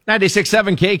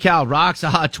96.7 KCal rocks.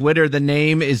 Twitter, the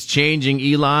name is changing.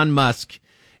 Elon Musk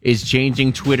is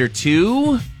changing Twitter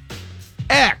to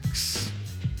X.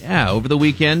 Yeah, over the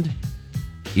weekend,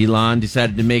 Elon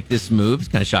decided to make this move. It's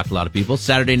kind of shocked a lot of people.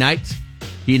 Saturday night,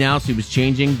 he announced he was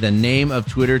changing the name of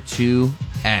Twitter to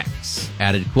X.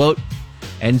 Added, quote,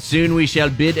 "And soon we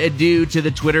shall bid adieu to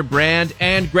the Twitter brand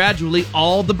and gradually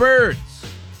all the birds."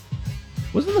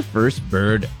 Wasn't the first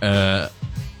bird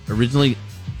originally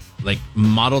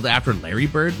modeled after Larry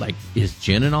Bird, like his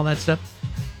chin and all that stuff?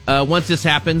 Once this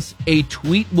happens, a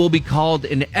tweet will be called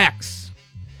an X,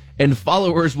 and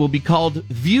followers will be called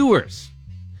viewers.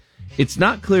 It's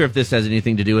not clear if this has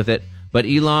anything to do with it, but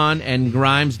Elon and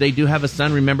Grimes, they do have a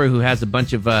son, remember, who has a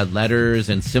bunch of letters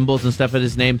and symbols and stuff in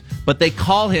his name, but they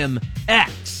call him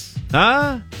X.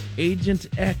 Agent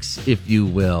X, if you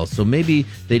will. So maybe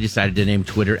they decided to name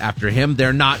Twitter after him.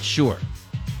 They're not sure.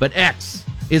 But X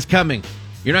is coming.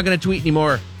 You're not going to tweet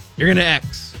anymore. You're going to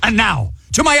X. And now,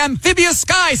 to my amphibious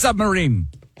sky submarine.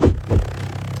 I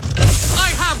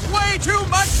have way too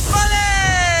much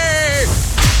money!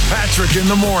 Patrick in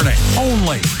the morning,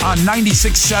 only on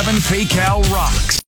 96.7 KCal Rocks.